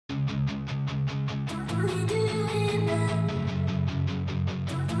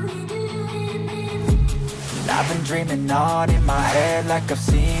I've been dreaming on in my head like I've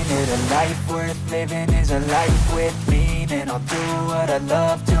seen it. A life worth living is a life with meaning. I'll do what I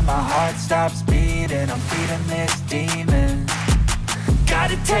love till my heart stops beating. I'm feeding this demon.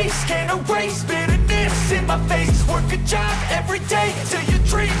 Got a taste, can't erase bitterness in my face. Work a job every day till your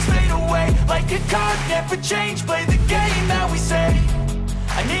dreams fade away. Like a card, never change, play the game that we say.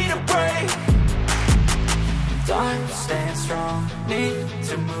 I need a break. I'm staying strong, need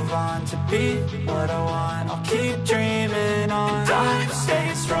to move on to be what I want. I'll keep dreaming on. I'm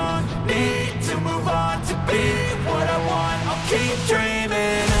staying strong, need to move on to be what I want. I'll keep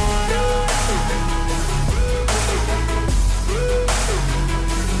dreaming on.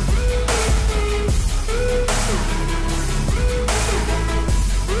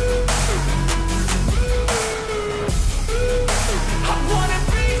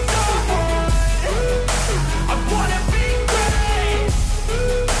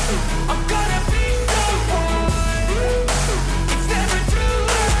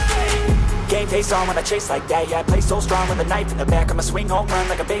 Face on when I chase like that. Yeah, I play so strong with a knife in the back. I'ma swing home run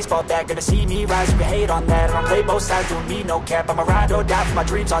like a baseball bat. Gonna see me rise if you hate on that. I don't play both sides, doing me no cap. I'ma ride or die for my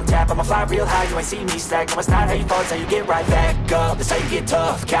dreams on tap. I'ma fly real high, you ain't see me slack. No, it's not how you fall, it's how you get right back up. That's how you get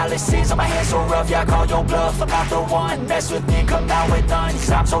tough. Calluses on my hands so rough, yeah, I call your bluff. I'm not the one, mess with me and come out with none. Cause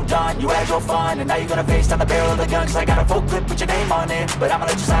I'm so done, you had your fun. And now you're gonna face down the barrel of the gun. Cause I got a full clip with your name on it. But I'ma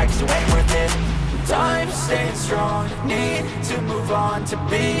let you slide cause you ain't worth it. I'm staying strong, need to move on to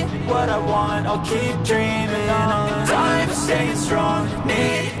be what I want. I'll keep dreaming on. I'm staying strong,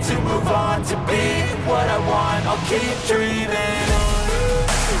 need to move on to be what I want. I'll keep dreaming on.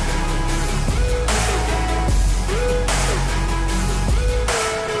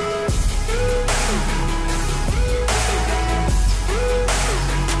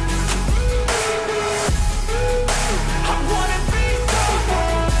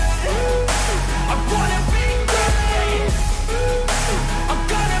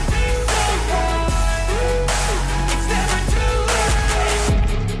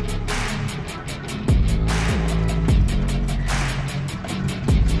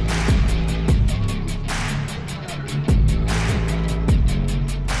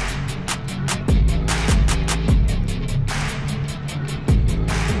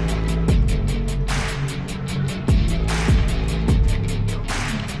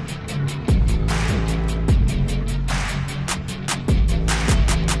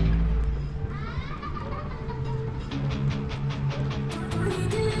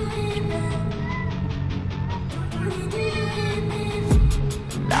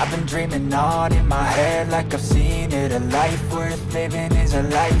 I've been dreaming on in my head like I've seen it. A life worth living is a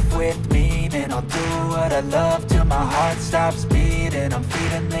life with meaning. I'll do what I love till my heart stops beating. I'm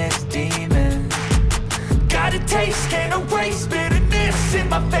feeding this demon. Got a taste, can't erase bitterness in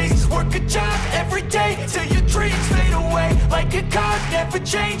my face. Work a job every day till your dreams fade away. Like a card, never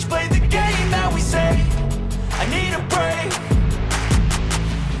change, play the game that we say. I need a break.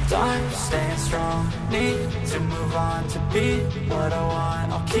 I'm staying strong, need to move on to be what I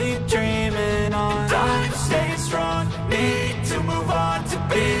want. I'll keep dreaming on. I'm staying strong, need to move on to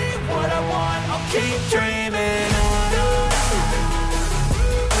be what I want. I'll keep dreaming on.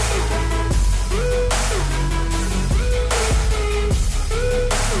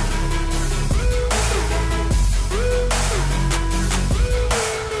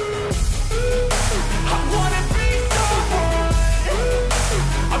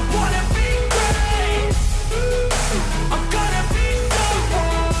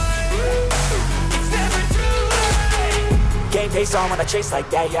 Face on when I chase like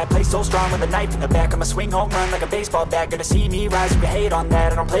that. Yeah, I play so strong with a knife in the back. I'ma swing home run like a baseball bat. Gonna see me rise if you hate on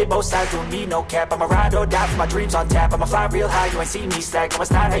that. I don't play both sides, doing me no cap. I'ma ride or die for my dreams on tap. I'ma fly real high, you ain't see me slack. No,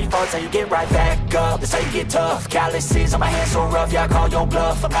 it's not how you fall, it's how you get right back up. That's how you get tough. Calluses on my hands so rough, yeah, I call your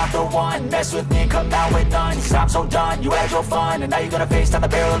bluff. I'm not the one, mess with me and come out with none. Cause I'm so done, you had your fun. And now you're gonna face down the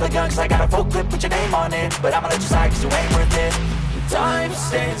barrel of the gun. Cause I got a full clip with your name on it. But I'ma let you slide cause you ain't worth it. I'm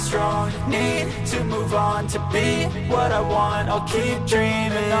staying strong, need to move on to be what I want. I'll keep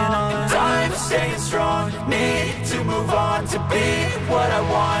dreaming on. I'm staying strong, need to move on to be what I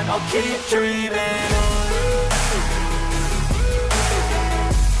want. I'll keep dreaming on.